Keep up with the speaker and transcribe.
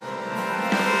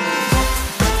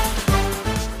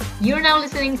You're now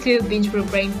listening to Binge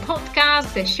Proof Brain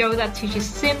Podcast, the show that teaches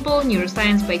simple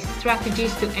neuroscience-based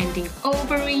strategies to ending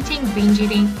overeating, binge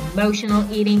eating,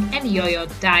 emotional eating, and yo-yo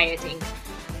dieting.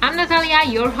 I'm Natalia,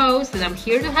 your host, and I'm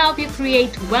here to help you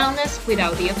create wellness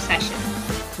without the obsession.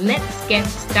 Let's get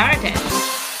started.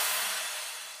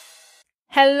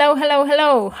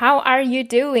 Hello. How are you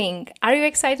doing? Are you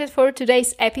excited for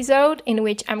today's episode in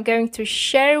which I'm going to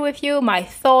share with you my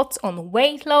thoughts on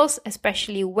weight loss,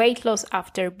 especially weight loss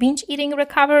after binge eating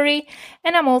recovery,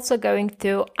 and I'm also going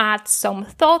to add some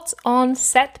thoughts on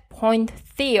set point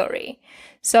theory.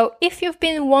 So if you've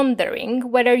been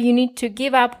wondering whether you need to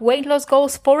give up weight loss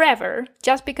goals forever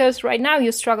just because right now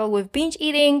you struggle with binge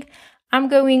eating, I'm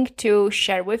going to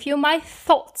share with you my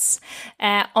thoughts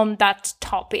on that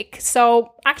topic.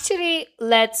 So actually,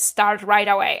 let's start right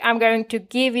away. I'm going to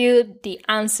give you the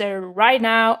answer right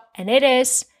now, and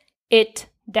it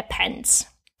depends.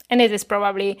 And it is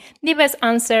probably the best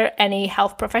answer any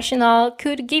health professional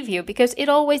could give you because it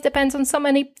always depends on so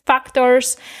many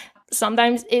factors.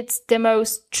 Sometimes it's the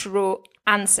most true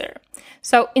answer.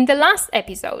 So in the last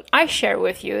episode, I shared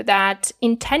with you that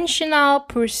intentional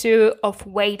pursuit of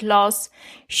weight loss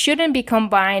shouldn't be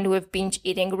combined with binge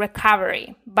eating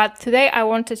recovery. But today I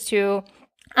wanted to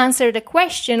answer the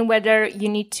question whether you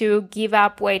need to give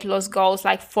up weight loss goals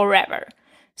like forever.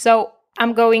 So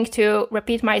I'm going to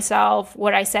repeat myself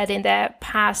what I said in the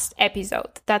past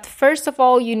episode, that first of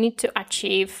all, you need to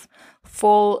achieve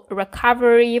full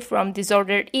recovery from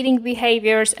disordered eating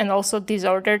behaviors and also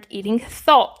disordered eating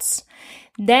thoughts.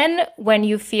 Then when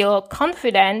you feel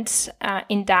confident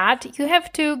in that, you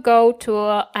have to go to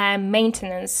a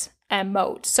maintenance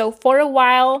mode. So for a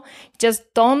while,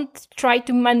 just don't try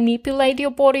to manipulate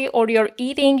your body or your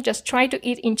eating, just try to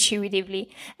eat intuitively.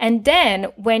 And then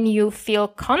when you feel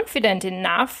confident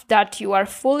enough that you are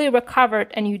fully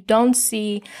recovered and you don't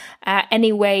see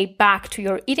any way back to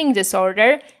your eating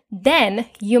disorder, then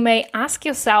you may ask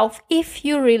yourself if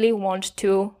you really want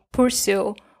to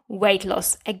pursue weight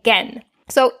loss again.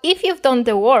 So if you've done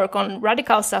the work on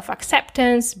radical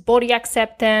self-acceptance, body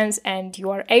acceptance, and you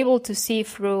are able to see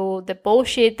through the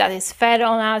bullshit that is fed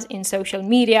on us in social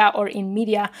media or in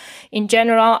media in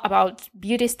general about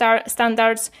beauty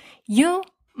standards, you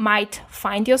might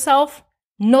find yourself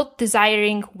not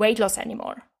desiring weight loss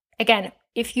anymore. Again,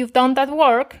 if you've done that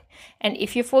work and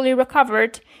if you're fully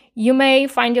recovered, you may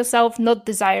find yourself not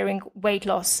desiring weight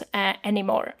loss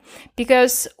anymore.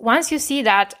 Because once you see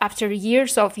that after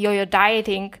years of yo-yo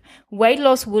dieting, weight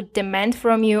loss would demand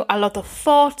from you a lot of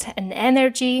thought and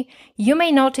energy, you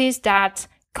may notice that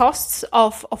costs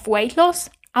of weight loss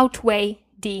outweigh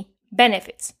the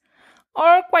benefits.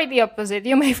 Or quite the opposite,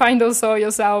 you may find also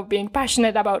yourself being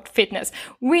passionate about fitness.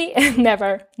 We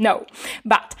never know.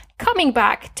 But coming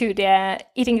back to the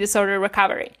eating disorder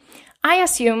recovery, I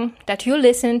assume that you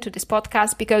listen to this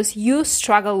podcast because you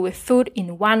struggle with food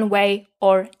in one way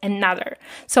or another.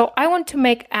 So I want to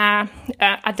make a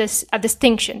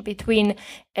distinction between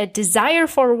a desire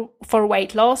for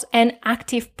weight loss and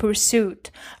active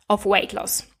pursuit of weight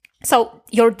loss. So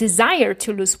your desire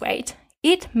to lose weight,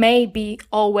 it may be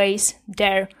always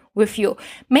there with you,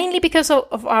 mainly because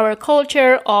of our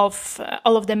culture, of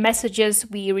all of the messages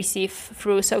we receive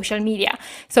through social media.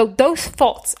 So those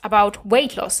thoughts about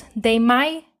weight loss, they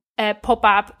might pop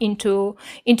up into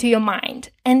your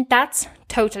mind, and that's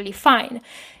totally fine.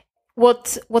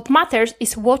 What matters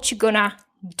is what you're gonna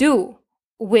do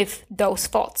with those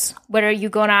thoughts, whether you're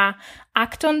gonna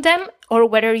act on them or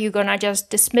whether you're gonna just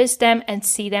dismiss them and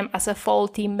see them as a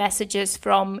faulty messages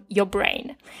from your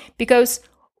brain. Because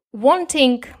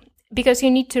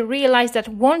you need to realize that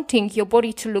wanting your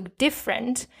body to look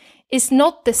different is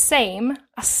not the same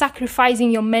as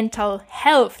sacrificing your mental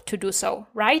health to do so,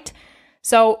 right?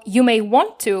 So you may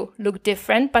want to look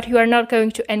different, but you are not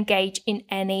going to engage in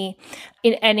any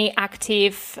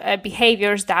active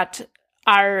behaviors that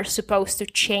are supposed to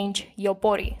change your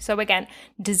body. So again,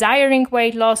 desiring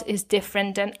weight loss is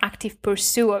different than active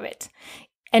pursuit of it.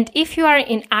 And if you are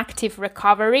in active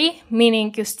recovery,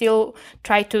 meaning you still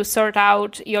try to sort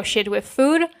out your shit with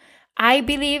food, I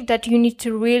believe that you need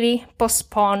to really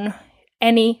postpone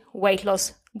any weight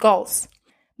loss goals.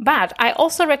 But I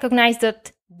also recognize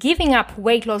that giving up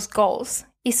weight loss goals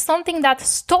is something that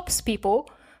stops people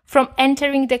from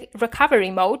entering the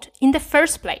recovery mode in the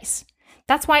first place.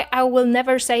 That's why I will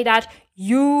never say that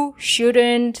you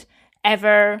shouldn't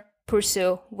ever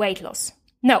pursue weight loss.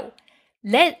 No.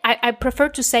 I prefer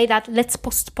to say that let's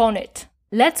postpone it.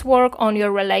 Let's work on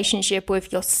your relationship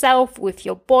with yourself, with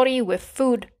your body, with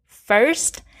food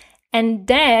first. And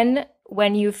then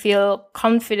when you feel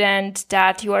confident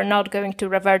that you are not going to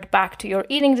revert back to your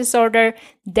eating disorder,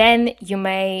 then you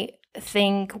may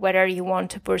think whether you want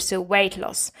to pursue weight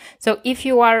loss. So if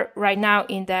you are right now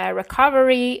in the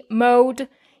recovery mode,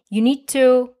 you need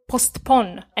to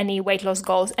postpone any weight loss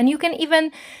goals, and you can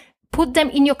even put them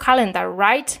in your calendar,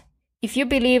 right? If you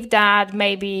believe that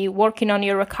maybe working on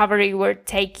your recovery will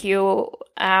take you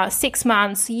 6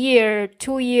 months, year,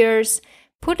 2 years,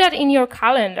 put that in your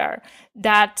calendar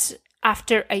that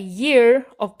after a year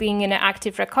of being in an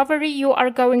active recovery, you are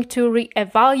going to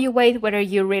reevaluate whether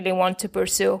you really want to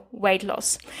pursue weight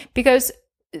loss. Because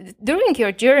during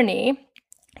your journey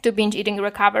to binge eating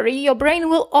recovery, your brain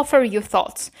will offer you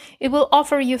thoughts. It will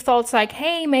offer you thoughts like,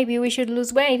 hey, maybe we should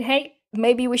lose weight. Hey,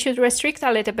 maybe we should restrict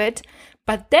a little bit.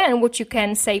 But then what you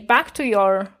can say back to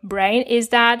your brain is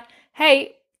that,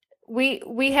 hey,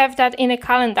 we have that in a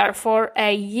calendar for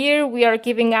a year. We are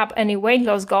giving up any weight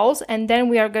loss goals, and then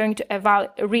we are going to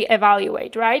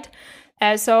reevaluate, right?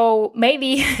 So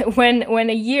maybe when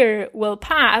a year will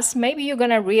pass, maybe you're going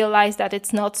to realize that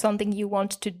it's not something you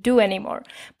want to do anymore.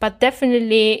 But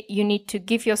definitely you need to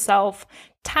give yourself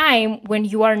time when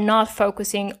you are not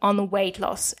focusing on weight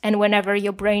loss. And whenever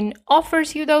your brain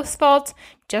offers you those thoughts,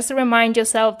 just remind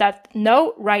yourself that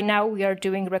no, right now we are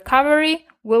doing recovery.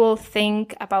 We will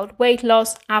think about weight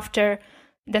loss after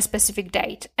the specific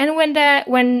date. And when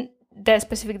the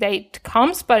specific date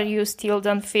comes, but you still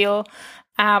don't feel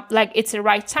like it's the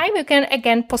right time, you can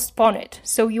again postpone it.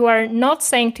 So you are not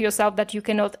saying to yourself that you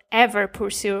cannot ever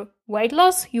pursue weight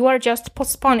loss. You are just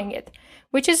postponing it,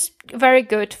 which is very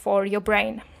good for your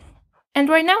brain. And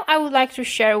right now, I would like to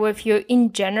share with you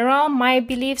in general my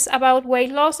beliefs about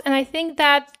weight loss, and I think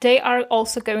that they are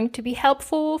also going to be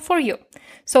helpful for you.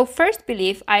 So first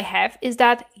belief I have is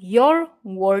that your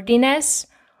worthiness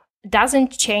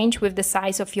doesn't change with the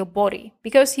size of your body,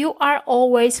 because you are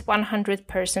always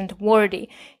 100% worthy.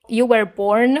 You were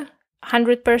born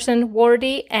 100%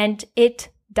 worthy, and it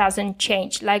doesn't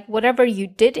change. Like whatever you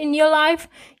did in your life,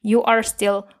 you are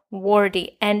still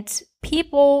worthy. And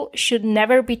people should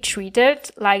never be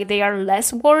treated like they are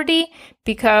less worthy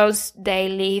because they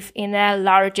live in a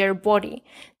larger body.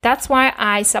 That's why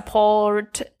I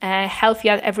support Healthy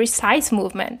at Every Size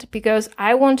movement, because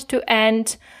I want to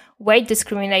end weight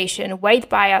discrimination, weight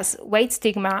bias, weight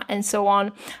stigma, and so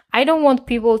on. I don't want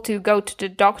people to go to the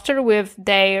doctor with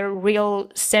their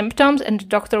real symptoms and the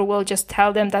doctor will just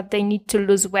tell them that they need to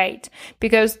lose weight,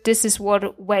 because this is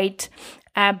what weight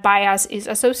bias is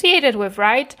associated with,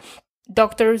 right?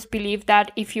 Doctors believe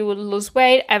that if you would lose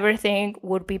weight, everything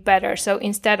would be better. So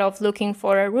instead of looking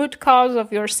for a root cause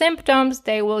of your symptoms,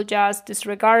 they will just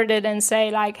disregard it and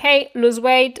say like, hey, lose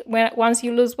weight. Once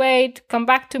you lose weight, come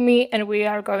back to me and we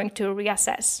are going to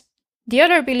reassess. The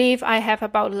other belief I have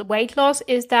about weight loss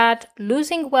is that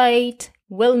losing weight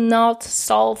will not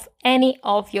solve any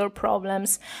of your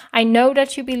problems. I know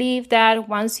that you believe that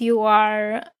once you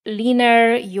are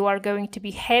leaner, you are going to be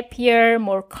happier,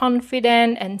 more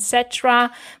confident,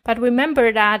 etc. But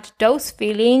remember that those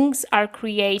feelings are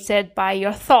created by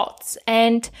your thoughts.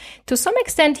 And to some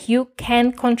extent, you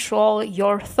can control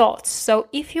your thoughts. So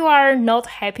if you are not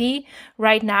happy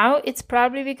right now, it's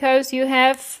probably because you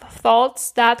have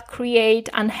thoughts that create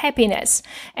unhappiness.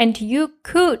 And you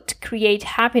could create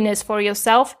happiness for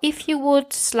yourself if you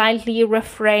would slightly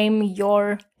reframe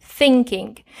your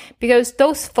thinking, because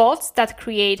those thoughts that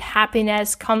create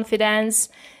happiness, confidence,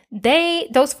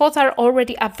 those thoughts are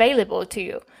already available to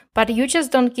you, but you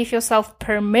just don't give yourself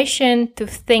permission to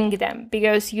think them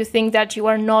because you think that you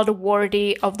are not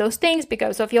worthy of those things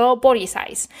because of your body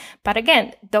size. But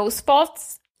again, those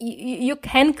thoughts, you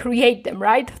can create them,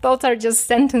 right? Thoughts are just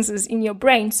sentences in your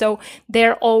brain, so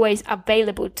they're always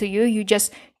available to you. You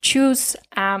just choose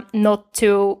not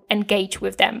to engage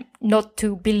with them, not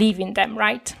to believe in them,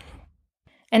 right?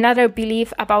 Another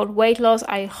belief about weight loss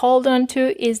I hold on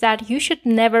to is that you should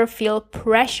never feel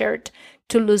pressured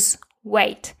to lose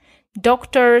weight.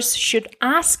 Doctors should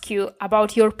ask you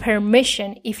about your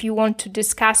permission if you want to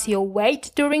discuss your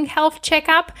weight during health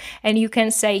checkup, and you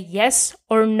can say yes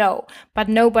or no. But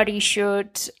nobody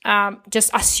should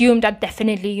just assume that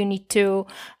definitely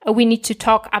we need to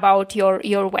talk about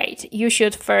your weight. You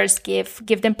should first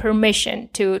give them permission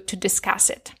to discuss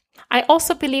it. I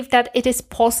also believe that it is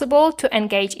possible to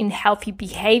engage in healthy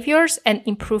behaviors and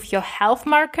improve your health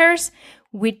markers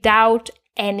without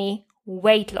any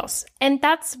weight loss. And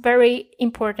that's a very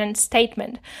important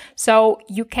statement. So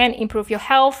you can improve your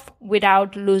health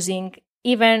without losing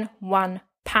even 1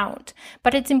 pound.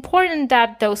 But it's important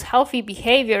that those healthy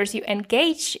behaviors you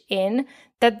engage in,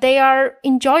 that they are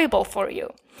enjoyable for you.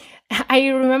 I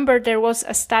remember there was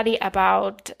a study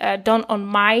about done on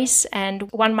mice,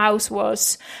 and one mouse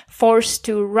was forced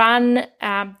to run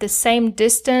the same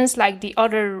distance like the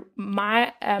other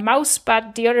mouse,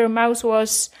 but the other mouse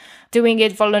was doing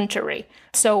it voluntarily.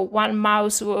 So one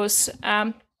mouse was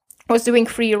doing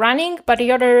free running, but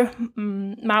the other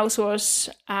mouse was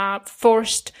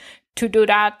forced to do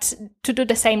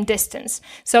the same distance.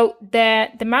 So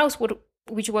the mouse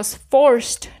which was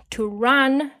forced to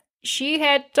run, she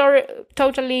had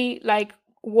totally like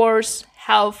worse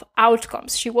health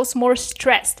outcomes. She was more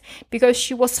stressed because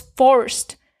she was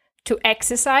forced to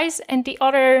exercise, and the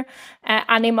other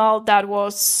animal that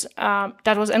was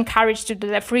encouraged to do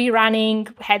the free running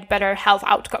had better health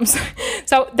outcomes.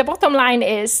 So the bottom line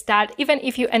is that even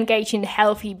if you engage in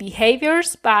healthy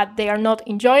behaviors, but they are not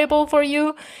enjoyable for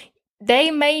you,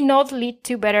 they may not lead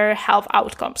to better health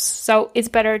outcomes. So it's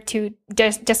better to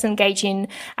just engage in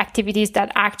activities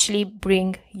that actually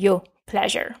bring you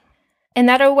pleasure.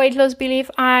 Another weight loss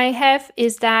belief I have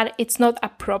is that it's not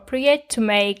appropriate to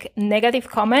make negative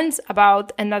comments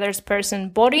about another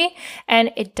person's body,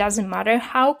 and it doesn't matter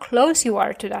how close you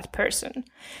are to that person.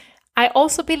 I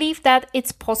also believe that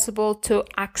it's possible to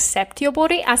accept your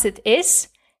body as it is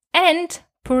and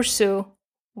pursue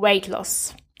weight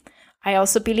loss. I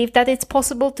also believe that it's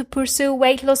possible to pursue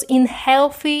weight loss in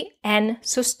healthy and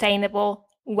sustainable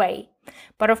way.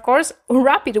 But of course,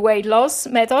 rapid weight loss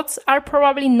methods are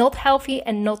probably not healthy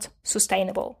and not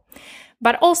sustainable.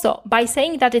 But also, by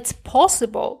saying that it's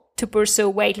possible to pursue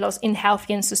weight loss in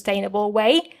healthy and sustainable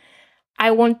way,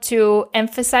 I want to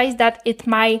emphasize that it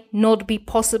might not be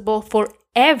possible for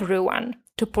everyone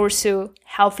to pursue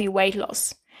healthy weight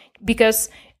loss. Because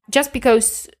just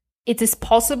because it is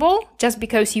possible, just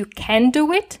because you can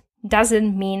do it,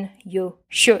 doesn't mean you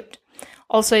should.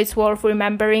 Also, it's worth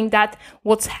remembering that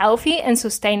what's healthy and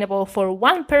sustainable for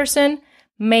one person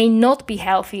may not be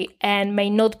healthy and may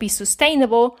not be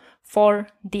sustainable for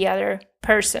the other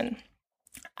person.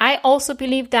 I also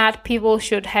believe that people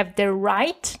should have the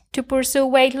right to pursue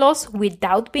weight loss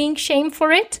without being shamed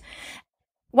for it.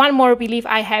 One more belief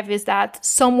I have is that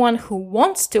someone who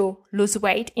wants to lose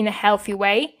weight in a healthy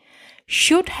way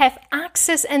should have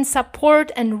access and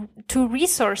support and to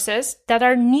resources that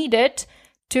are needed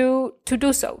to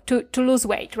do so, to lose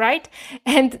weight, right?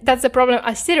 And that's the problem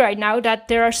I see right now, that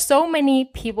there are so many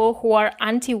people who are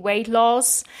anti-weight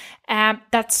loss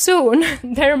that soon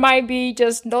there might be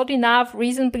just not enough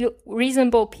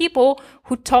reasonable people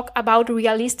who talk about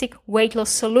realistic weight loss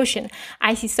solution.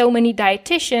 I see so many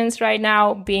dietitians right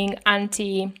now being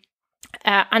anti-weight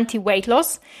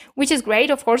loss, which is great.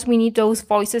 Of course, we need those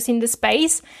voices in the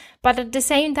space. But at the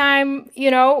same time,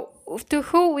 to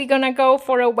who we're gonna go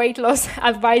for a weight loss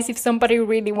advice if somebody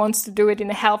really wants to do it in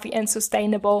a healthy and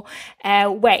sustainable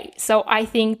way? So I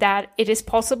think that it is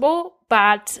possible,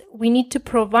 but we need to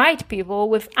provide people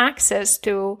with access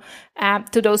to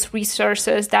those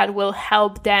resources that will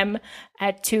help them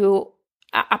to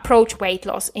approach weight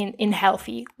loss in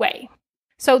healthy way.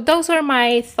 So those are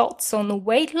my thoughts on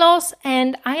weight loss,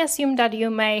 and I assume that you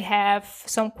may have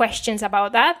some questions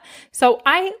about that. So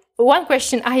one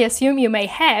question I assume you may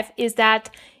have is that,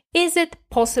 is it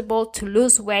possible to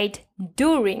lose weight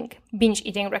during binge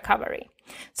eating recovery?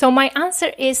 So my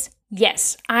answer is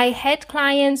yes. I had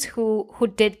clients who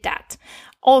did that.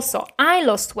 Also, I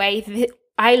lost weight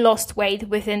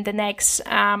within the next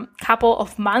couple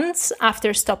of months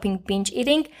after stopping binge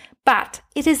eating, but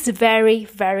it is very,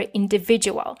 very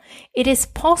individual. It is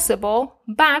possible,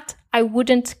 but I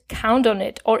wouldn't count on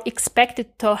it or expect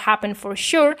it to happen for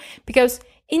sure, because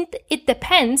it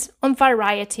depends on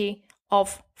variety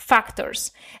of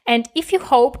factors. And if you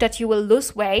hope that you will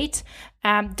lose weight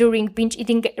during binge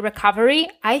eating recovery,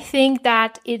 I think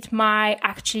that it might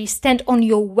actually stand on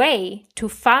your way to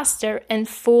faster and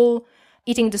full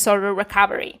eating disorder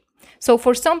recovery. So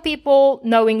for some people,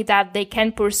 knowing that they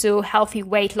can pursue healthy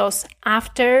weight loss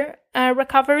after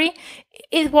recovery,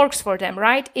 it works for them,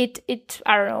 right? It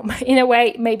I don't know, in a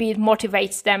way, maybe it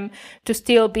motivates them to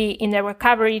still be in the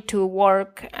recovery, to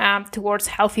work towards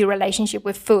healthy relationship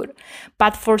with food.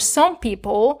 But for some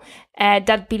people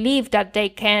that believe that they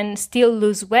can still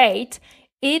lose weight,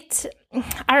 I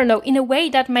don't know, in a way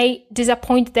that may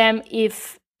disappoint them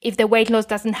if the weight loss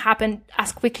doesn't happen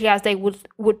as quickly as they would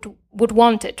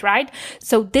want it, right?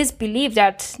 So this belief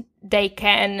that they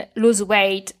can lose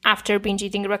weight after binge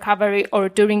eating recovery or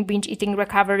during binge eating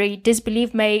recovery, this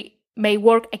belief may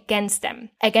work against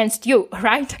you,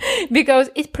 right? Because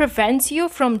it prevents you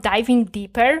from diving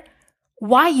deeper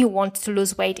why you want to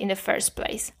lose weight in the first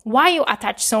place, why you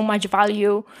attach so much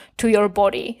value to your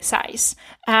body size,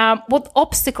 what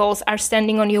obstacles are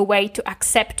standing on your way to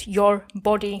accept your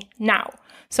body now.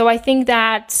 So I think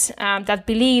that that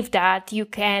belief that you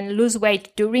can lose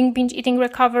weight during binge eating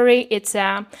recovery, it's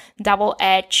a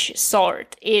double-edged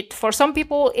sword. For some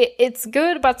people it's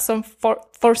good, but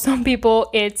for some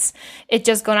people it's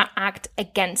just gonna act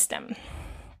against them.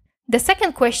 The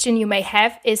second question you may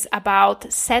have is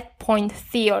about set point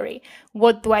theory.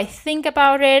 What do I think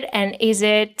about it, and is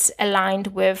it aligned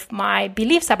with my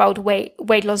beliefs about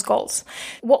weight loss goals?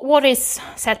 What is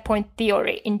set point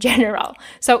theory in general?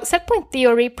 So set point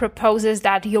theory proposes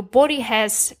that your body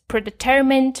has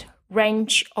predetermined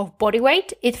range of body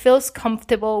weight it feels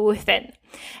comfortable within.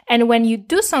 And when you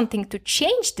do something to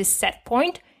change this set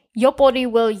point, your body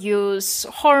will use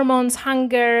hormones,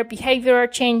 hunger,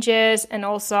 behavioral changes, and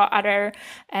also other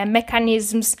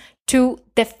mechanisms to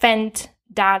defend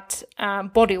that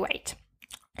body weight.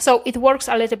 So it works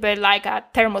a little bit like a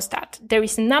thermostat. There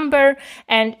is a number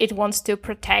and it wants to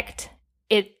protect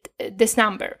this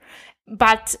number.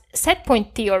 But set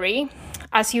point theory,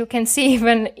 as you can see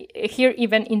even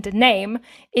in the name,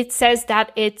 it says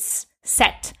that it's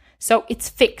set. So it's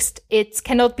fixed. It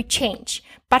cannot be changed.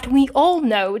 But we all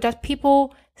know that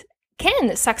people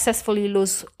can successfully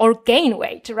lose or gain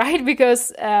weight, right?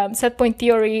 Because set point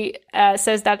theory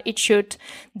says that it should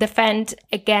defend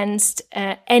against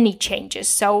any changes.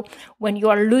 So when you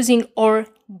are losing or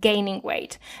gaining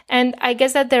weight. And I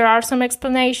guess that there are some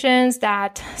explanations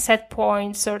that set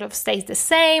point sort of stays the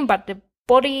same, but the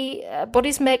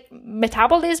body's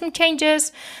metabolism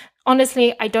changes.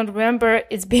 Honestly, I don't remember.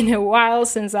 It's been a while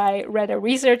since I read a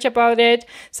research about it,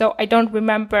 so I don't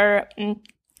remember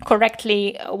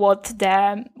correctly what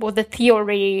the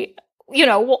theory,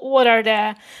 what are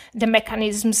the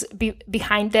mechanisms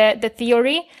behind the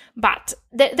theory. But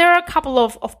there are a couple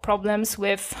of problems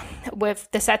with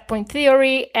the set point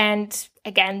theory, and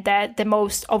again, the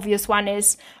most obvious one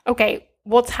is, okay,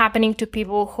 what's happening to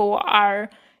people who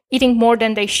are eating more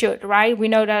than they should, right? We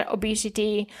know that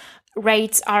obesity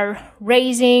rates are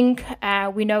rising.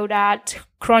 We know that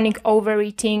chronic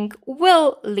overeating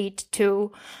will lead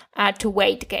to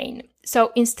weight gain.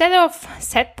 So instead of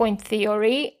set point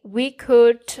theory, we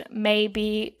could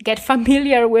maybe get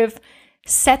familiar with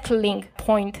settling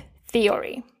point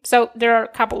theory. So there are a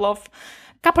couple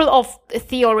of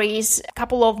theories, a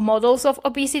couple of models of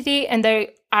obesity, and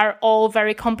they are all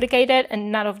very complicated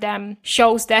and none of them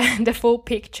shows the full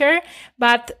picture.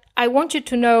 But I want you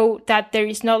to know that there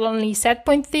is not only set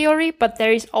point theory, but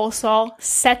there is also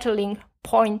settling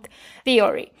point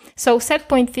theory. So set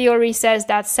point theory says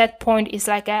that set point is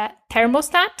like a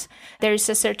thermostat. There is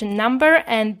a certain number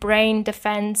and brain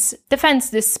defends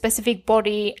this specific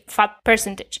body fat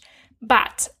percentage.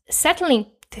 But settling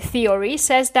theory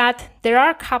says that there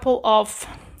are a couple of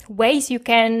ways you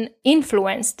can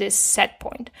influence this set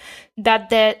point. That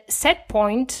the set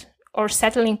point or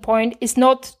settling point is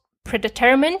not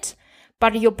predetermined,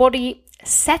 but your body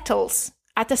settles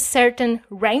at a certain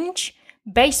range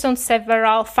based on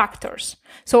several factors.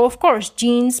 So of course,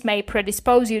 genes may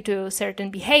predispose you to certain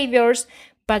behaviors,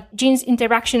 but genes'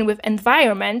 interaction with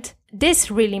environment, this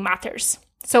really matters.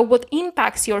 So what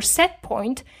impacts your set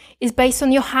point is based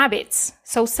on your habits.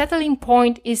 So settling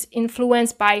point is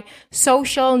influenced by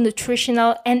social,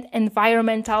 nutritional, and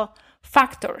environmental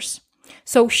factors.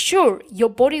 So sure, your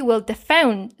body will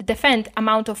defend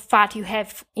amount of fat you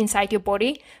have inside your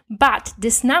body, but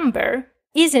this number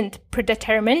isn't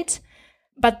predetermined,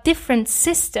 but different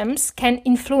systems can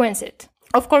influence it.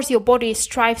 Of course, your body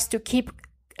strives to keep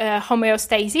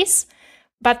homeostasis,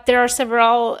 but there are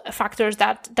several factors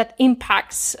that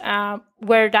impacts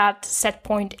where that set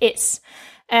point is.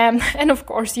 And of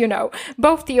course,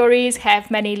 both theories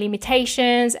have many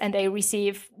limitations and they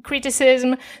receive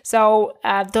criticism. So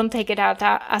don't take it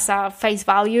as a face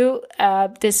value.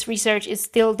 This research is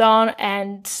still done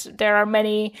and there are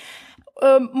many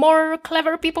more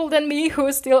clever people than me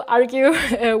who still argue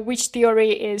which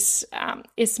theory is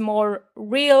more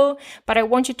real. But I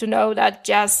want you to know that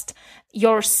just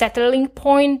your settling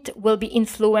point will be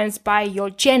influenced by your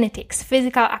genetics,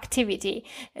 physical activity,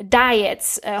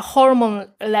 diets, hormone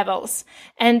levels.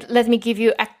 And let me give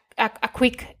you a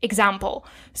quick example.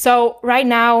 So right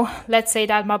now, let's say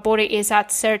that my body is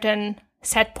at certain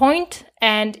set point,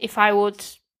 and if I would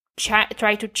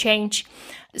try to change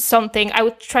something, I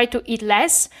would try to eat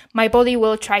less, my body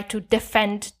will try to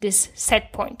defend this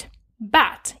set point.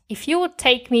 But if you would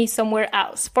take me somewhere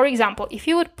else, for example, if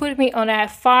you would put me on a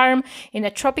farm in a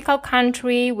tropical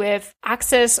country with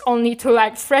access only to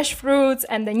like fresh fruits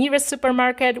and the nearest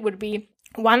supermarket would be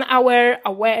 1 hour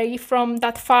away from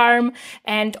that farm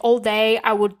and all day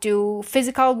I would do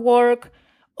physical work,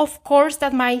 of course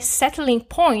that my settling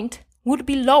point would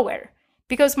be lower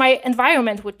because my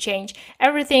environment would change,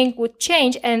 everything would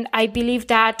change, and I believe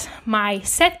that my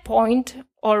set point,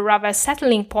 or rather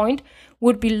settling point,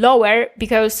 would be lower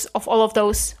because of all of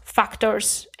those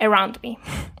factors around me.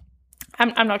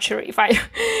 I'm not sure if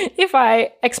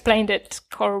I explained it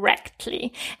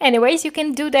correctly. Anyways, you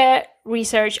can do the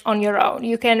research on your own.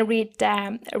 You can read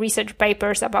research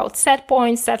papers about set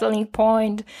point, settling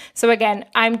point. So again,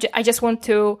 I just want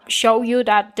to show you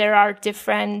that there are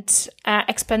different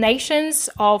explanations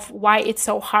of why it's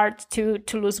so hard to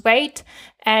lose weight,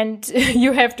 and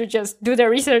you have to just do the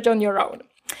research on your own.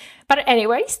 But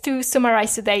anyways, to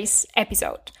summarize today's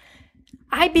episode,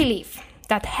 I believe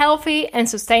that healthy and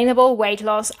sustainable weight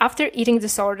loss after eating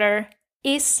disorder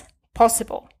is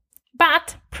possible,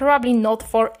 but probably not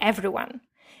for everyone.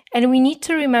 And we need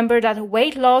to remember that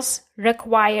weight loss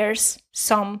requires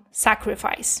some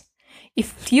sacrifice.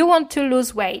 If you want to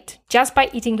lose weight just by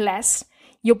eating less,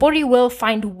 your body will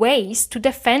find ways to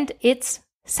defend its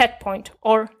set point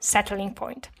or settling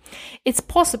point. It's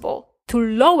possible to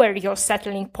lower your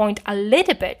settling point a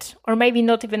little bit, or maybe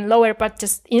not even lower, but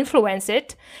just influence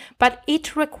it. But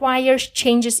it requires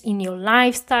changes in your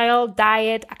lifestyle,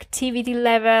 diet, activity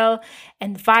level,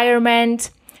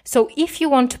 environment. So if you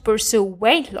want to pursue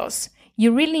weight loss,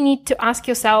 you really need to ask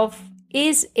yourself,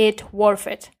 is it worth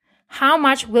it? How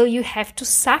much will you have to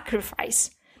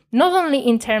sacrifice? Not only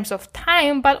in terms of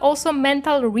time, but also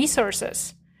mental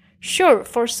resources. Sure,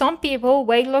 for some people,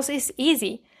 weight loss is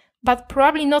easy, but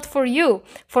probably not for you.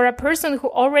 For a person who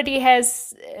already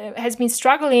has been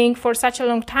struggling for such a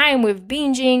long time with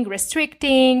binging,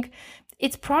 restricting,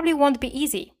 it probably won't be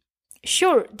easy.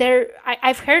 Sure,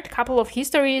 I've heard a couple of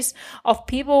histories of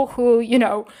people who,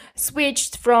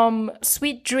 switched from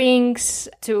sweet drinks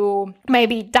to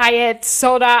maybe diet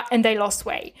soda and they lost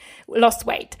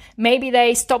weight. Maybe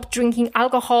they stopped drinking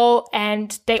alcohol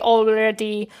and they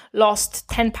already lost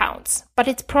 10 pounds. But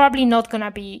it's probably not gonna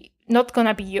be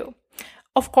you.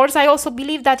 Of course, I also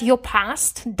believe that your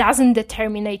past doesn't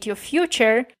determine your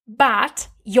future, but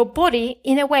your body,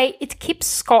 in a way, it keeps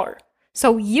score.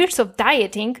 So years of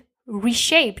dieting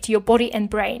reshaped your body and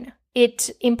brain. It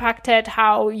impacted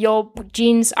how your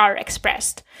genes are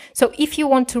expressed. So if you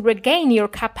want to regain your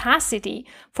capacity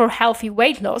for healthy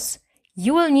weight loss,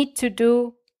 you will need to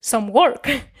do some work.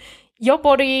 Your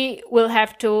body will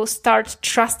have to start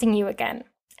trusting you again.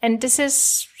 And this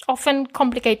is often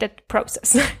complicated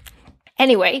process.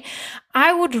 Anyway,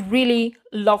 I would really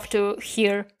love to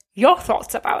hear your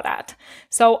thoughts about that.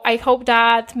 So I hope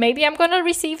that maybe I'm going to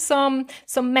receive some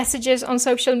messages on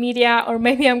social media, or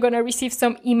maybe I'm going to receive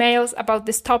some emails about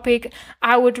this topic.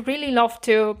 I would really love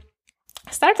to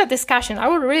start a discussion. I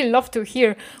would really love to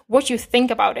hear what you think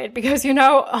about it, because,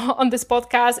 on this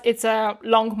podcast, it's a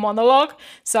long monologue.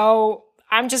 So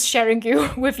I'm just sharing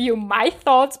with you my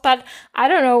thoughts, but I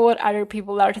don't know what other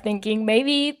people are thinking.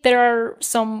 Maybe there are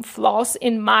some flaws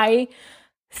in my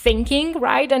thinking,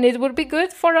 right? And it would be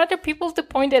good for other people to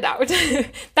point it out.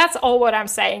 That's all what I'm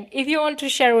saying. If you want to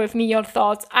share with me your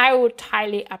thoughts, I would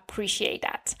highly appreciate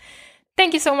that.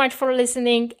 Thank you so much for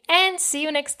listening, and see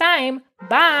you next time.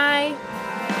 Bye!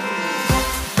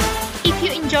 If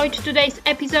you enjoyed today's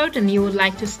episode and you would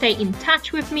like to stay in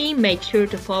touch with me, make sure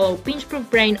to follow Binge Proof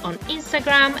Brain on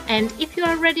Instagram. And if you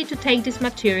are ready to take this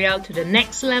material to the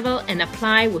next level and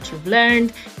apply what you've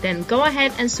learned, then go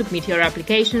ahead and submit your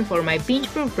application for my Binge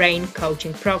Proof Brain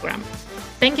coaching program.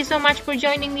 Thank you so much for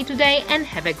joining me today, and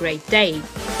have a great day.